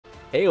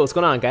Hey, what's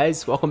going on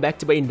guys? Welcome back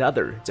to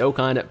another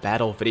Dokkan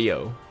battle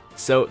video.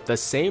 So the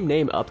same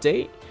name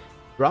update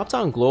dropped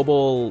on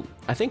global,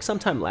 I think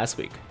sometime last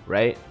week,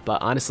 right?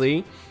 But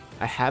honestly,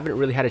 I haven't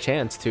really had a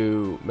chance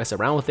to mess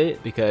around with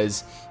it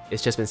because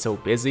it's just been so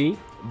busy.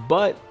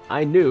 But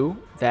I knew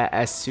that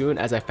as soon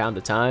as I found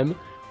the time,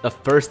 the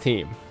first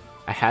team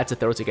I had to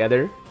throw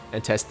together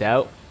and test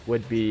out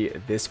would be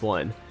this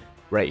one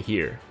right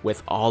here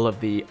with all of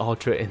the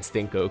Ultra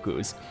Instinct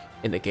Gokus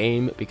in the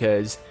game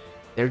because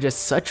they're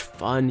just such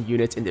fun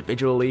units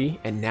individually,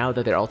 and now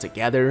that they're all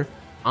together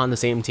on the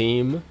same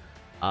team,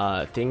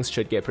 things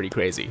should get pretty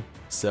crazy.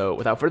 So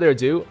without further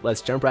ado, let's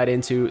jump right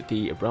into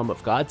the Realm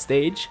of God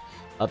stage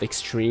of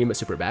Extreme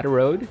Super Battle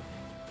Road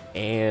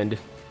and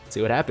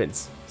see what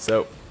happens.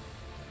 So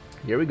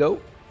here we go.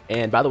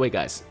 And by the way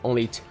guys,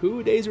 only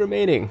 2 days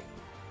remaining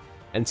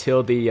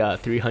until the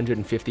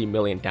 350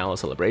 million download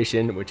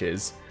celebration, which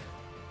is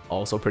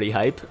also pretty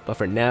hype. But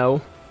for now,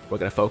 we're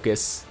gonna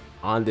focus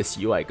on this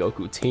UI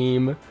Goku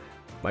team.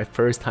 My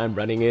first time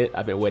running it.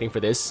 I've been waiting for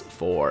this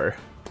for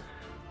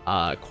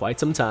quite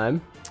some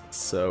time.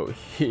 So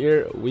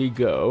here we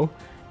go.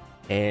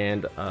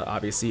 And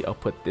obviously I'll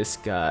put this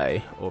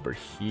guy over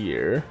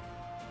here.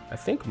 I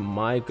think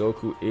my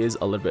Goku is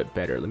a little bit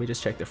better. Let me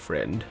just check the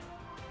friend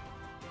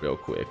real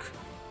quick.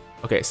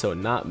 Okay, so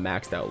not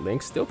maxed out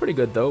Link. Still pretty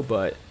good though,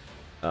 but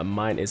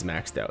mine is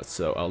maxed out.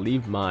 So I'll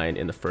leave mine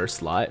in the first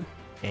slot.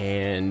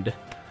 And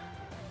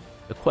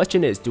the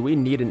question is, do we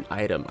need an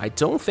item? I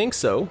don't think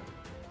so.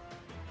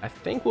 I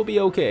think we'll be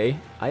okay.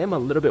 I am a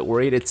little bit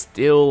worried. It's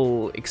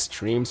still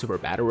Extreme Super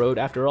Battle Road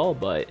after all,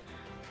 but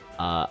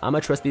I'm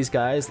gonna trust these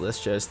guys.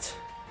 Let's just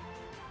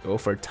go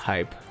for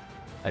type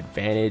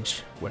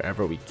advantage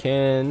wherever we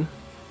can.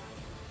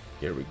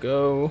 Here we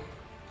go.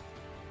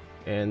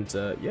 And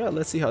yeah,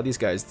 let's see how these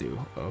guys do.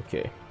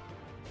 Okay.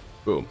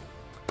 Boom.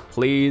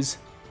 Please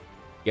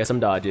get some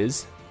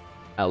dodges.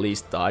 At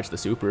least dodge the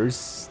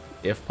supers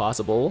if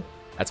possible.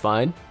 That's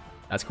fine.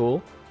 That's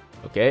cool.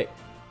 Okay.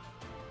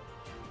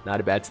 Not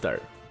a bad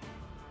start.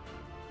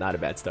 Not a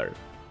bad start.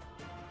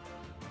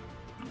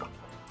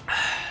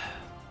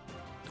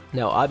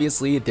 Now,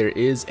 obviously, there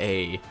is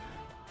a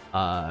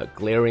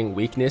glaring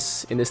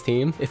weakness in this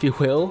team, if you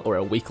will, or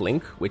a weak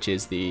link, which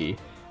is the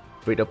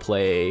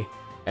free-to-play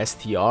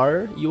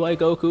STR UI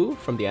Goku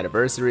from the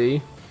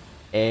anniversary.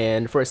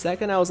 And for a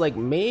second, I was like,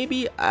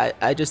 maybe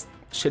I just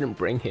shouldn't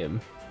bring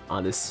him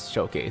on this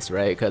showcase,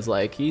 right? Because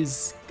like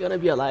he's gonna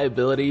be a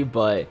liability,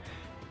 but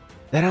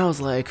then I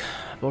was like,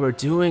 but we're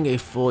doing a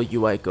full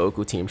UI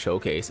Goku team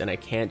showcase and I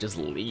can't just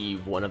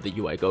leave one of the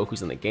UI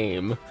Gokus in the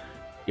game,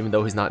 even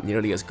though he's not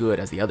nearly as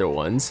good as the other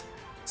ones.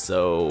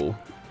 So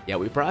yeah,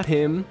 we brought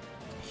him.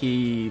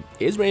 He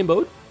is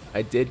rainbowed.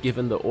 I did give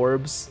him the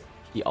orbs.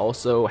 He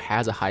also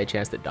has a high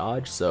chance to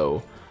dodge,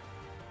 so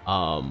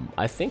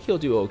I think he'll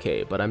do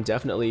okay, but I'm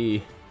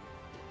definitely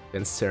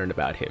concerned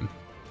about him.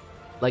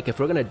 Like,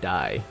 if we're gonna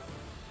die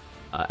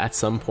at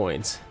some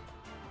point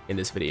in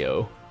this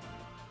video,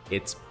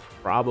 it's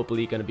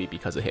probably gonna be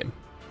because of him.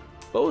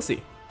 But we'll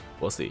see.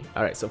 We'll see.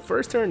 Alright, so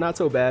first turn, not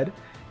so bad.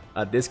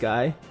 This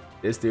guy,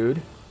 this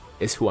dude,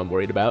 is who I'm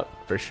worried about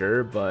for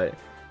sure, but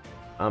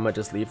I'm gonna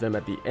just leave them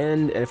at the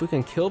end. And if we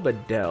can kill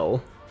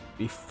Videl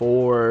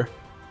before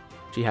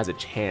she has a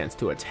chance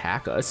to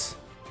attack us,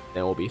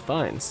 then we'll be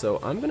fine.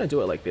 So I'm gonna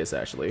do it like this,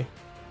 actually.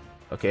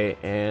 Okay,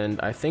 and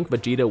I think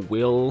Vegeta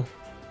will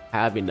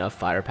have enough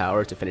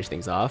firepower to finish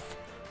things off,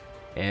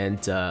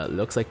 and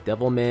looks like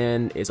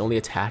Devilman is only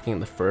attacking in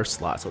the first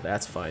slot, so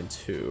that's fine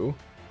too.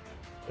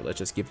 Okay, let's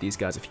just give these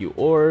guys a few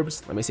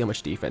orbs. Let me see how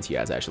much defense he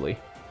has actually.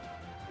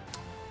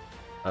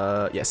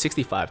 Yeah,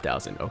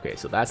 65,000. Okay,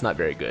 so that's not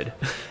very good.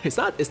 it's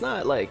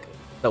not like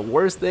the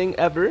worst thing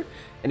ever,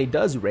 and he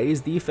does raise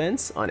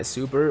defense on his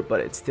super, but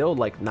it's still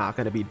like not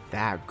gonna be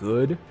that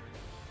good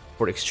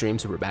for Extreme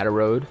Super Battle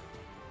Road.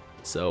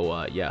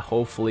 So yeah,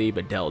 hopefully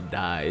Videl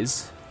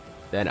dies.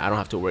 Then I don't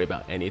have to worry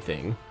about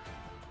anything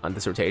on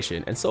this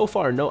rotation. And so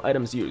far, no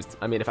items used.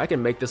 I mean, if I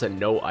can make this a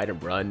no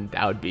item run,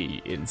 that would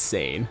be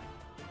insane.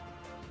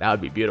 That would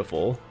be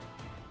beautiful.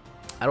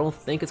 I don't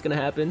think it's gonna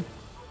happen,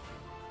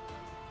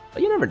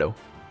 but you never know.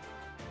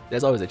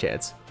 There's always a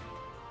chance.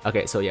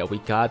 Okay, so yeah, we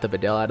got the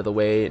Videl out of the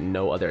way.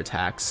 No other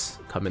attacks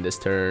coming this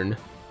turn.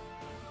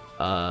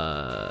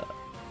 I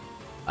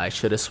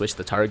should have switched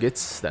the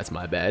targets. That's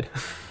my bad.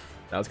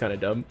 That was kind of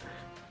dumb.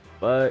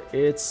 But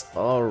it's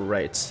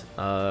alright.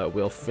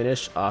 We'll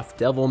finish off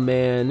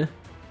Devilman.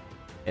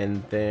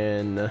 And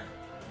then...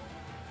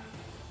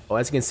 oh,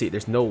 as you can see,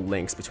 there's no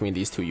links between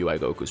these two UI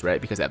Gokus, right?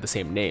 Because they have the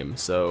same name.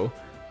 So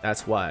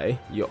that's why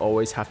you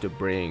always have to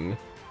bring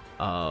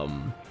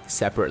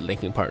separate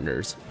linking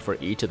partners for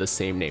each of the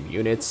same name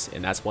units.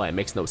 And that's why it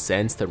makes no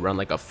sense to run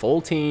like a full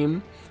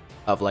team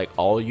of like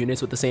all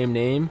units with the same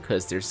name,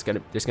 because there's gonna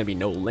be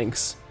no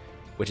links,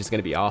 which is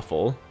gonna be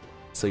awful.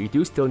 So you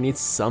do still need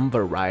some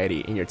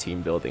variety in your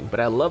team building, but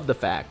I love the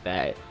fact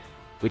that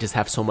we just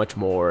have so much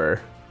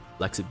more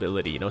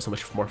flexibility, you know, so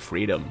much more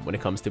freedom when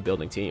it comes to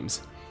building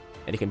teams.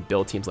 And you can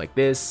build teams like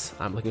this.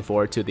 I'm looking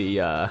forward to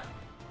the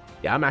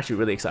yeah, I'm actually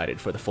really excited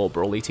for the full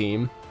Broly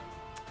team.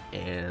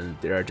 And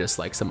there are just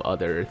like some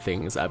other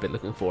things I've been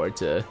looking forward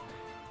to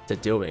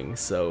doing.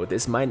 So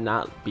this might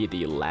not be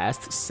the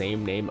last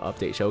same name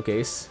update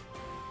showcase,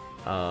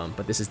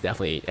 but this is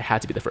definitely, it had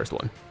to be the first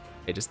one.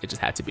 It just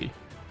had to be.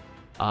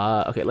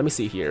 Okay, let me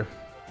see here.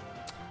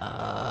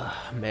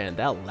 Man,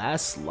 that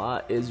last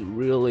slot is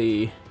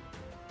really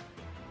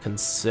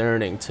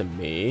concerning to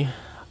me.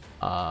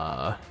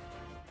 I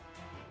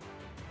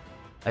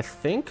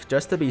think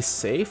just to be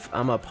safe,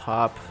 I'm gonna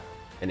pop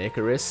an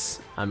Icarus.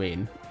 I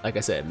mean, like I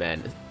said,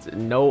 man,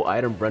 no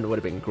item run would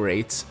have been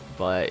great,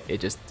 but it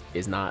just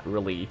is not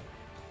really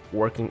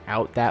working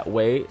out that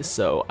way,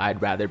 so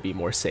I'd rather be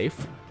more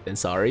safe than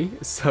sorry.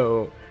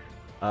 So,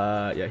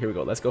 yeah, here we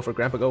go. Let's go for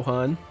Grandpa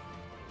Gohan.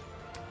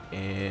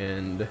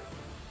 And,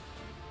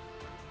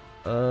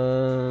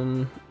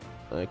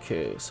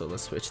 okay, so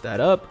let's switch that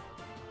up.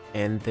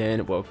 And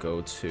then we'll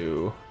go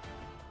to,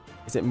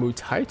 is it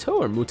Mutaito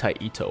or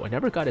Mutaito? I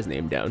never got his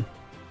name down.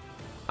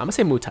 I'm gonna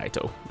say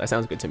Mutaito. That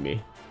sounds good to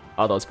me.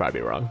 Although it's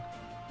probably wrong.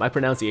 My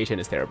pronunciation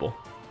is terrible.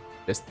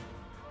 Just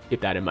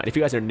keep that in mind. If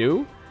you guys are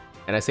new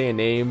and I say a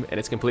name and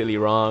it's completely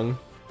wrong,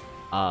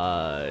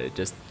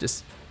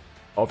 just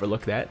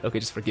overlook that. Okay,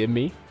 just forgive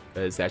me,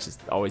 because that's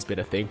just always been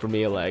a thing for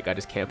me. Like, I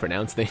just can't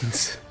pronounce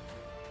things.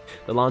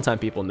 The longtime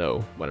people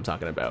know what I'm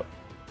talking about.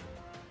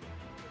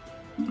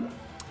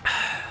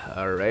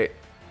 Alright.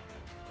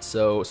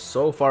 So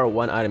far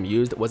one item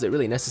used. Was it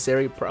really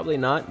necessary? Probably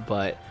not,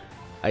 but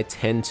I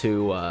tend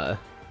to,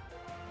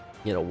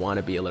 you know, want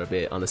to be a little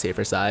bit on the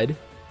safer side.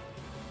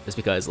 Just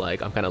because,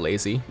 like, I'm kind of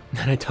lazy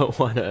and I don't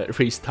want to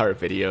restart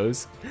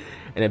videos.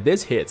 And if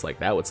this hits, like,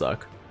 that would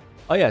suck.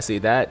 Oh yeah, see,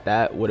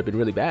 that would have been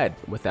really bad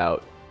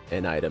without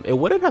an item. It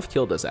wouldn't have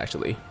killed us,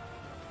 actually.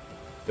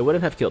 It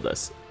wouldn't have killed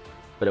us,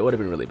 but it would have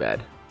been really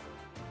bad.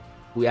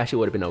 We actually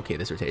would have been okay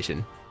this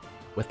rotation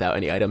without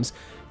any items.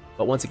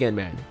 But once again,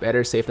 man,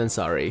 better safe than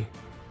sorry.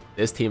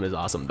 This team is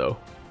awesome, though.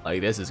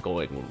 Like, this is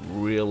going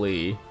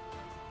really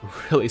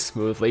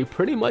smoothly.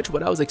 Pretty much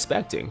what I was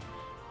expecting.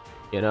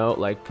 You know,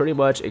 like, pretty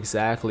much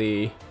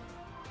exactly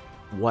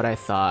what I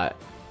thought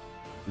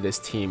this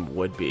team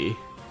would be.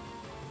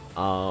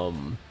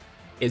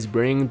 Is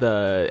bring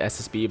the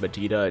SSB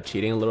Vegeta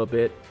cheating a little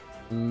bit?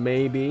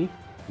 Maybe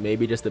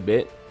just a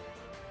bit.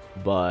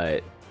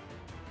 But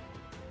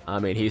I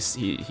mean,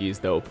 he's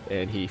dope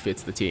and he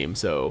fits the team,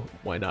 so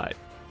why not?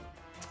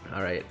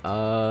 All right,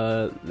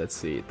 let's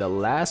see. The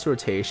last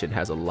rotation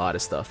has a lot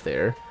of stuff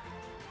there,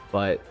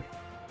 but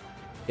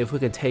if we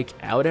can take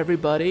out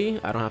everybody,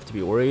 I don't have to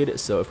be worried.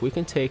 So if we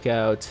can take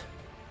out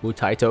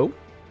Mutaito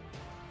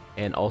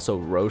and also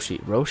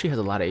Roshi. Roshi has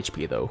a lot of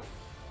HP though.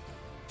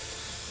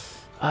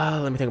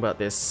 Let me think about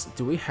this.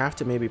 Do we have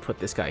to maybe put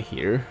this guy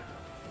here?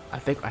 I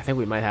think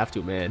we might have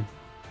to, man.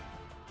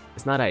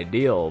 It's not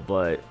ideal,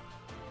 but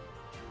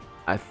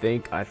I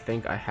think I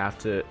have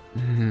to.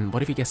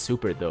 What if he gets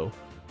supered though?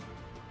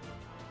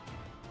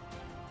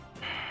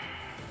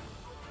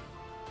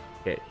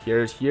 Okay,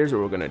 here's what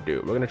we're gonna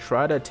do. We're gonna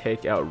try to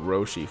take out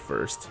Roshi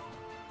first.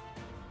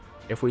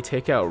 If we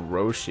take out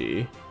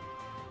Roshi,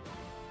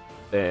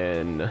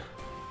 then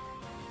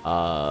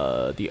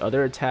the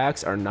other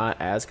attacks are not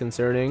as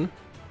concerning,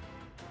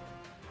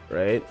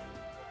 right?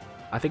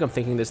 I think I'm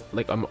thinking this,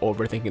 like, I'm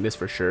overthinking this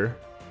for sure.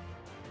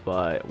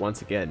 But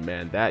once again,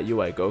 man, that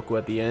UI Goku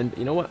at the end,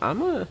 you know what?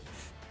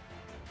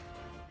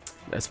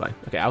 That's fine.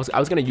 Okay, I was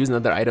gonna use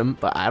another item,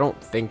 but I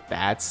don't think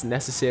that's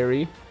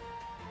necessary.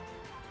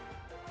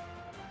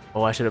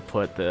 Oh, I should have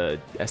put the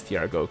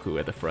STR Goku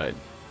at the front.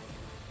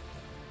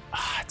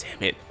 Ah,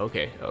 damn it.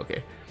 Okay.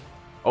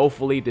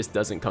 Hopefully this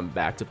doesn't come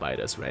back to bite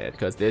us, right?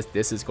 Because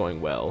this is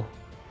going well.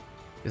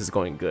 This is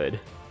going good.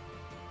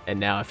 And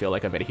now I feel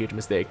like I made a huge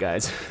mistake,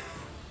 guys.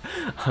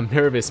 I'm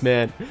nervous,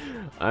 man.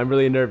 I'm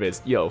really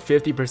nervous. Yo,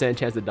 50%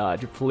 chance to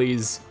dodge.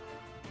 Please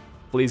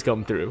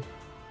come through.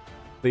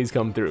 Please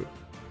come through.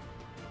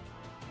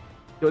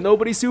 Yo,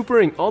 nobody's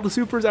supering. All the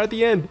supers are at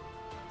the end.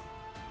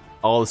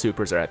 All the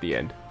supers are at the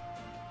end.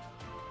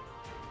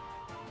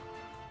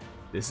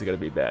 This is gonna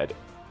be bad.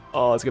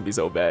 Oh, it's gonna be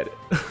so bad.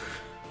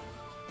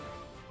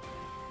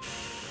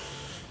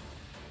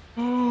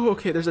 Oh,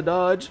 okay, there's a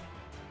dodge.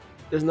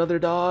 There's another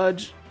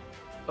dodge.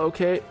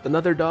 Okay,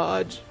 another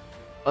dodge.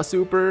 A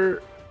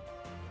super,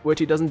 which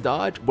he doesn't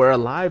dodge. We're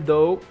alive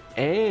though,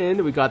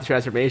 and we got the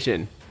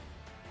transformation.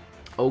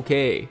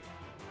 Okay.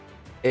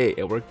 Hey,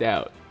 it worked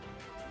out.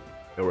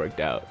 It worked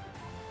out.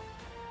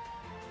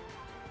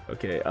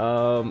 Okay,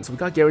 so we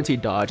got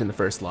guaranteed dodge in the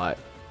first slot.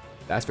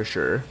 That's for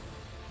sure.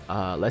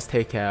 Let's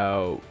take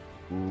out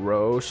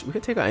Roshi. We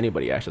could take out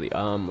anybody actually.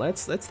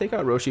 Let's take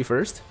out Roshi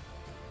first,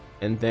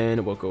 and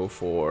then we'll go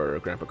for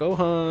Grandpa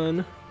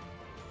Gohan.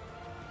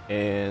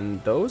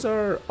 And those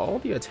are all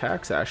the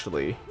attacks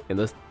actually in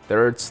the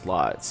third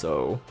slot.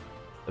 So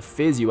the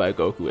Fizz UI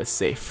Goku is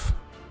safe.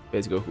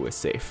 Fizz Goku is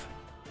safe.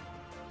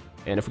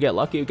 And if we get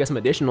lucky, we get some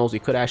additionals, we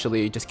could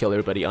actually just kill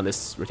everybody on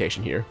this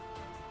rotation here.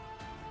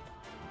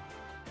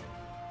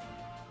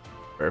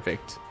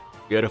 Perfect.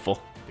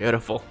 Beautiful.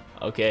 Beautiful.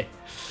 Okay.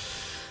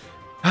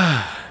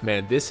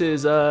 Man, this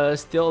is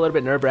still a little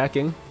bit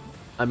nerve-wracking.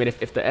 I mean,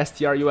 if the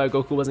STR UI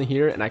Goku wasn't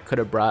here and I could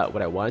have brought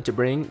what I wanted to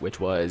bring, which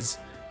was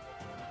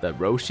the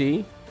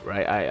Roshi,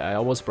 right? I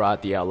almost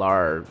brought the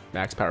LR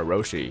Max Power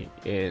Roshi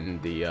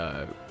in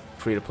the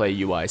free-to-play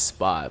UI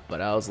spot,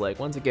 but I was like,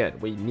 once again,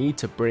 we need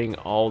to bring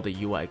all the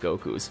UI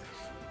Gokus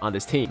on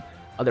this team.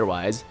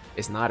 Otherwise,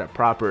 it's not a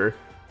proper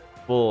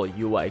full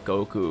UI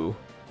Goku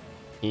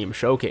team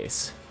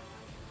showcase.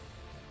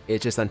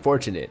 It's just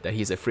unfortunate that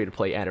he's a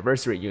free-to-play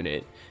anniversary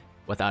unit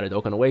without a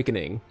Dokkan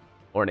Awakening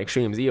or an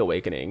Extreme Z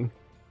Awakening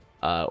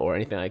or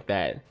anything like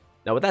that.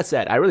 Now, with that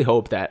said, I really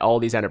hope that all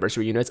these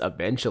anniversary units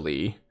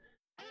eventually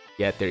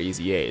get their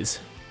EZAs,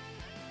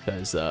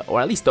 because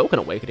or at least Dokkan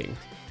Awakening.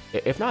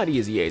 If not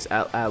EZAs,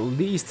 at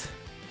least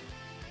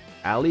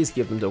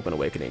give them Dokkan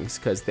Awakenings,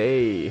 because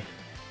they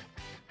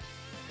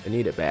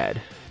need it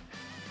bad.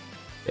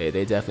 They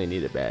definitely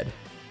need it bad.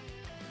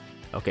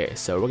 Okay,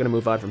 so we're gonna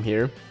move on from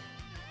here.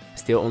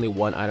 Still only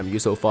one item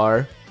used so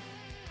far.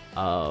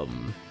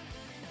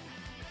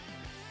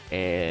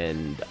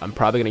 And I'm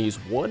probably gonna use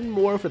one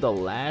more for the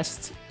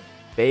last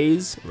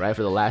phase, right?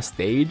 For the last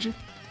stage.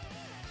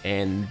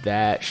 And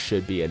that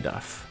should be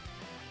enough.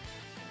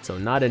 So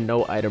not a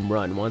no item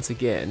run once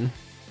again,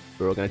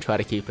 but we're gonna try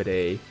to keep it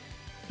a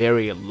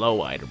very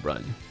low item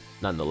run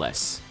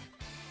nonetheless.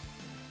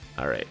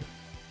 Alright.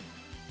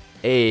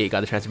 Hey,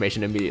 got the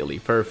transformation immediately.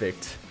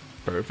 Perfect.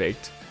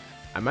 Perfect.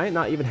 I might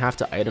not even have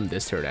to item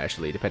this turn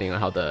actually, depending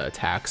on how the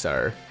attacks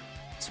are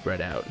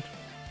spread out.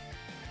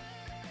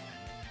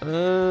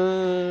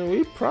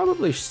 We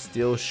probably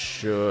still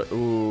should.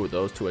 Ooh,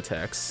 those two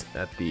attacks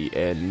at the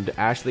end.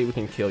 Actually, we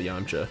can kill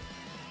Yamcha.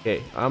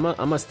 Okay,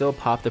 I'ma still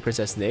pop the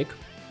Princess Snake,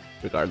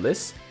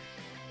 regardless.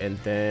 And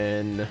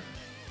then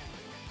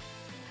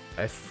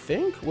I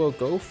think we'll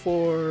go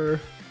for.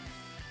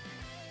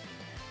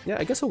 Yeah,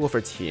 I guess we'll go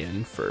for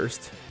Tien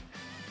first.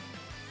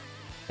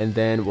 And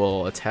then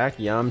we'll attack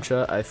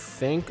Yamcha. I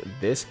think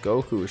this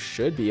Goku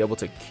should be able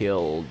to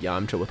kill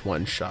Yamcha with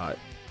one shot.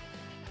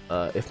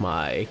 If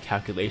my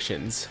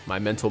calculations, my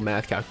mental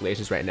math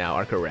calculations right now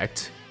are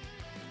correct.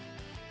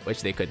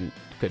 Which they could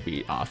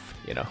be off,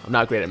 you know. I'm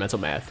not great at mental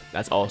math.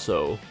 That's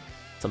also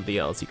something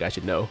else you guys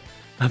should know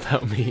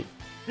about me.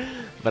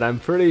 But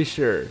I'm pretty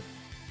sure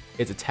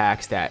his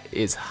attack stat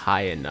is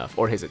high enough,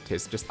 or his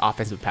just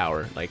offensive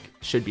power, like,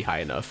 should be high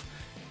enough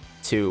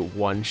to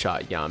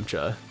one-shot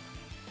Yamcha.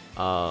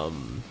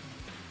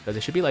 Because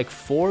it should be like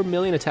 4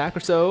 million attack or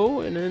so,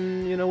 and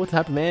then, you know, with the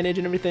type of manage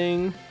and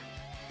everything,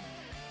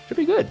 should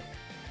be good.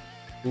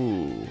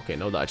 Ooh, okay,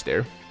 no dodge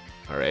there.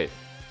 Alright.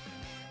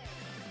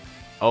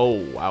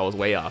 Oh, I was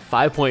way off.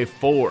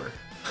 5.4.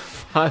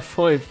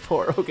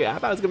 5.4. Okay, I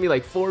thought it was gonna be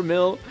like 4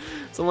 mil,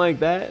 something like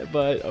that,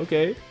 but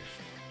okay.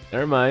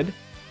 Never mind.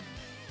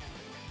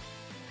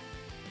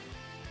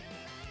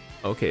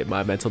 Okay,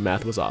 my mental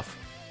math was off.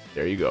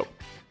 There you go.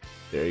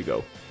 There you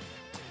go.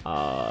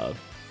 My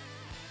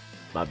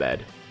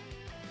bad.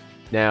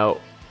 Now,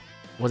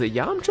 was it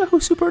Yamcha who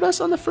supered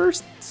us on the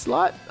first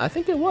slot? I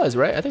think it was,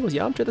 right? I think it was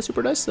Yamcha that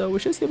supered us, so we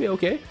should still be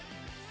okay.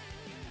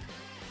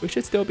 We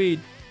should still be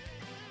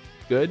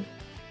good.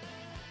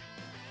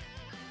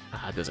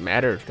 It doesn't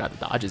matter. Got the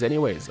dodges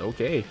anyways.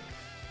 Okay.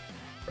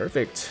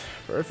 Perfect.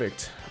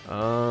 Perfect.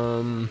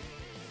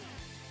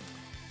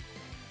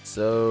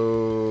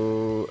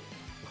 So...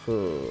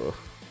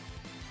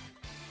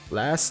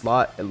 last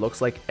slot, it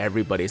looks like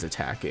everybody's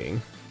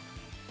attacking.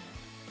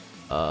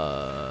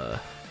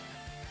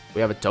 We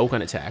have a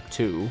Dokkan attack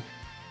too.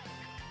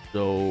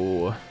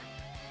 So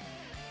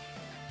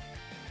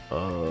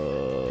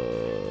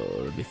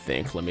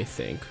let me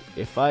think.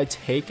 If I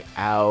take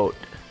out,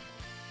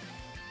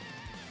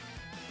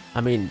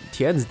 I mean,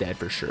 Tien's dead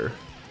for sure.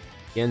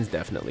 Tien's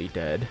definitely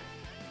dead.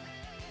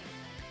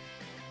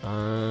 We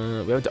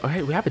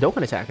have a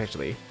Dokkan attack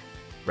actually,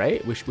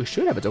 right? We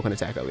should have a Dokkan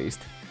attack at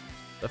least.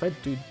 So if I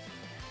do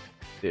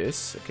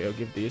this, okay, I'll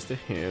give these to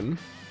him.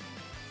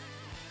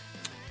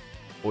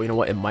 Well, you know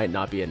what? It might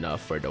not be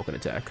enough for a Dokkan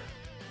attack.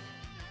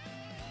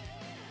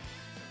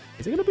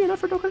 Is it gonna be enough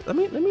for Dokkan? Let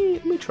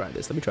me try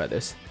this. Let me try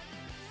this.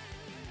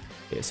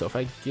 Okay, so if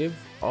I give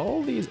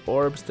all these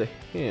orbs to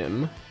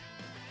him,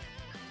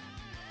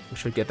 we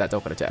should get that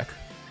Dokkan attack.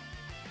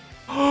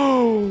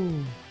 Oh,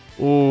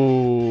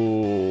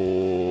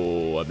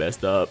 I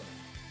messed up.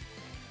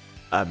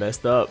 I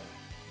messed up.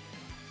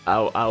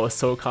 I was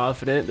so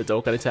confident the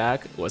Dokkan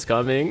attack was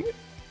coming,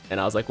 and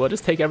I was like, "We'll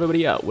just take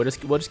everybody out. We'll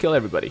just kill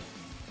everybody."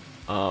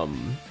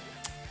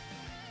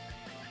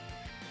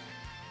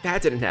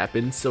 That didn't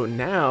happen, so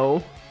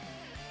now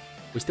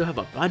we still have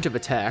a bunch of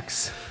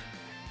attacks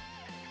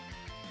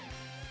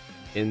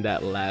in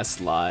that last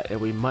slot, and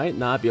we might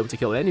not be able to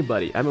kill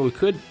anybody. I mean, we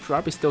could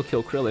probably still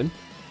kill Krillin,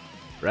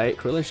 right?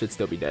 Krillin should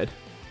still be dead.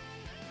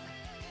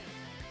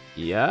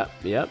 Yep,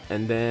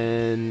 and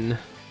then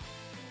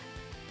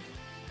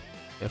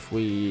if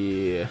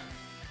we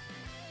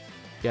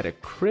get a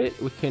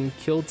crit, we can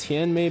kill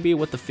Tien maybe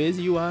with the Fizz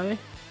UI.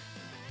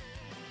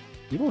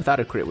 Even without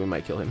a crit, we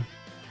might kill him.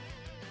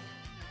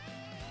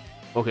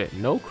 Okay,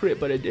 no crit,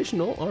 but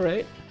additional.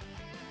 Alright.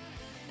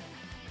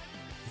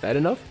 that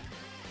enough?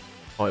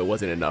 Oh, it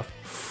wasn't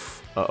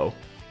enough. Uh-oh.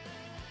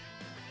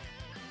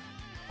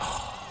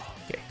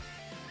 Okay.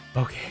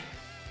 Okay.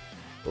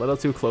 A little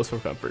too close for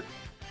comfort.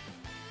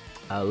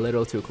 A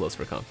little too close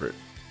for comfort.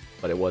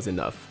 But it was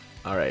enough.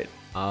 Alright.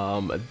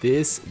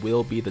 This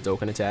will be the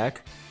Dokkan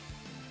attack.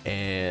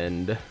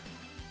 And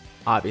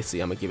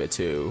obviously I'm gonna give it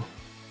to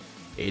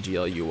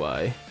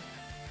AGLUI.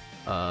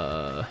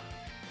 Let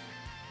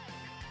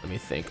me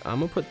think.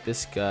 I'm gonna put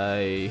this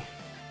guy.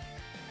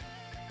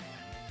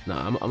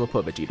 Nah, I'm gonna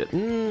put Vegeta.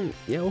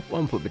 Yeah, I'm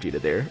gonna put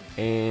Vegeta there.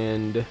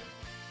 And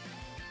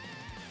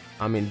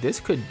I mean, this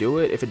could do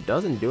it. If it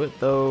doesn't do it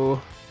though,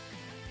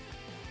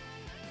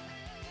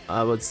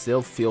 I would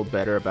still feel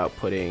better about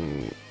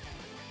putting.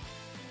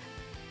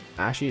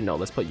 Actually, no,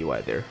 let's put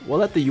UI there. We'll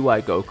let the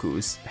UI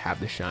Gokus have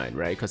the shine,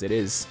 right? Because it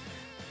is,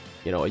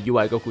 you know, a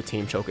UI Goku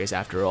team showcase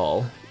after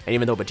all. And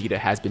even though Vegeta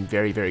has been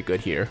very, very good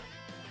here,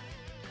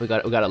 we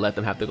gotta let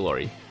them have the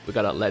glory. We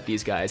gotta let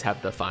these guys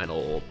have the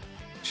final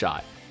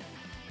shot.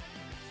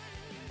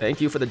 Thank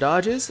you for the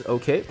dodges.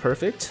 Okay,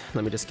 perfect.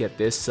 Let me just get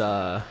this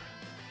right.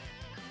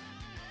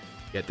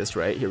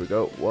 Here we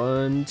go.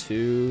 1,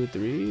 2,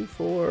 3,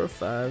 4,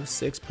 5,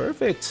 6.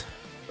 Perfect.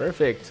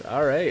 Perfect.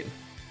 All right.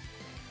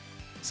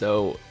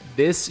 So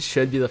this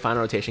should be the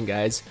final rotation,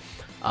 guys.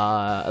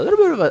 A little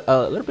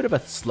bit of a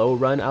slow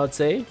run, I would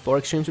say, for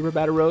Extreme Super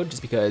Battle Road,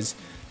 just because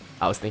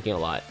I was thinking a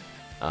lot.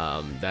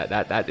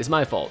 That is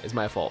my fault. It's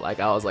my fault.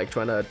 Like, I was like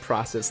trying to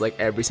process like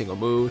every single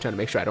move, trying to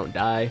make sure I don't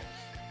die,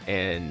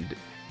 and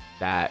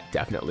that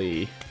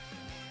definitely.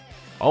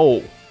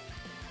 Oh,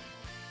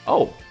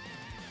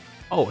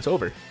 it's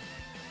over.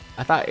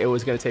 I thought it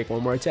was gonna take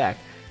one more attack.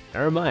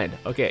 Never mind.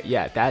 Okay,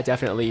 yeah, that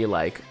definitely,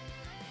 like,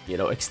 you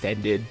know,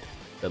 extended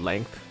the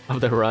length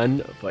of the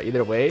run. But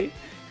either way,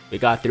 we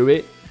got through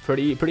it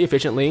pretty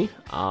efficiently.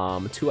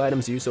 2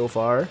 items used so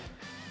far,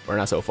 or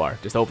not so far,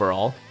 just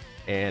overall.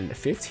 And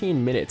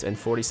 15 minutes and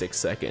 46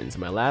 seconds.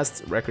 My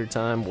last record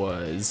time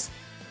was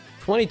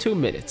 22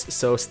 minutes,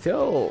 so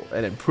still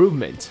an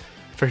improvement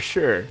for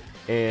sure.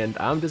 And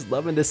I'm just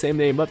loving the same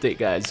name update,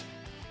 guys.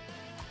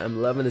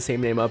 I'm loving the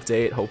same name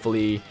update.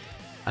 Hopefully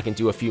I can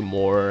do a few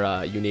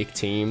more unique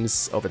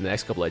teams over the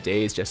next couple of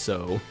days, just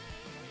to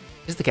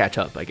catch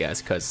up, I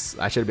guess, because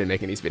I should have been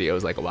making these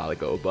videos like a while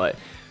ago. But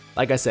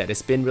like I said,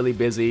 it's been really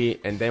busy,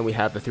 and then we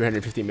have the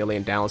 350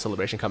 million download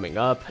celebration coming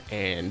up,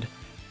 and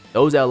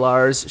those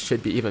LRs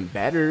should be even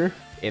better,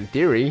 in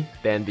theory,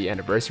 than the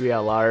anniversary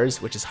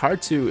LRs, which is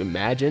hard to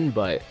imagine,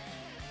 but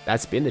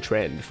that's been the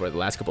trend for the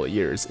last couple of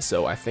years,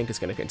 so I think it's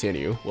going to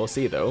continue. We'll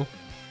see, though.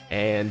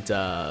 And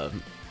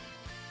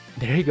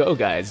there you go,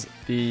 guys.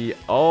 The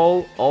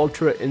All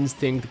Ultra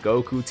Instinct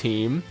Goku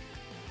team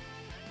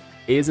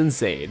is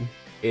insane,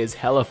 is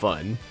hella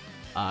fun.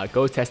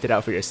 Go test it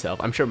out for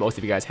yourself. I'm sure most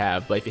of you guys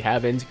have, but if you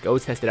haven't, go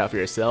test it out for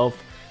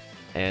yourself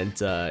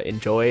and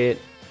enjoy it.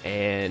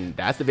 And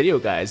that's the video,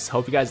 guys.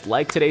 Hope you guys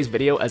liked today's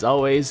video. As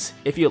always,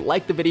 if you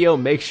liked the video,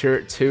 make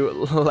sure to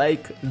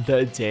like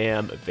the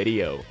damn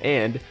video.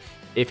 And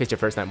if it's your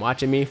first time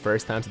watching me,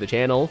 first time to the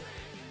channel,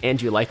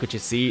 and you like what you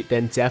see,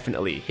 then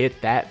definitely hit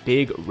that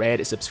big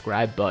red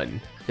subscribe button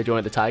to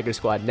join the Tiger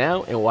Squad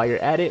now. And while you're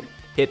at it,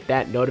 hit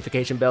that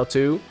notification bell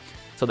too,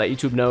 so that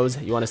YouTube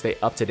knows you want to stay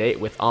up to date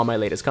with all my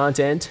latest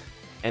content.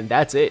 And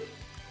that's it.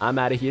 I'm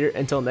out of here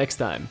until next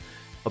time.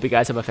 Hope you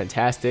guys have a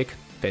fantastic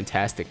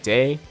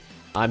day.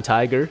 I'm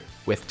Tiger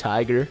with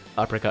Tiger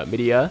Uppercut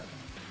Media,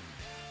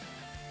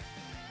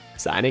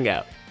 signing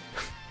out.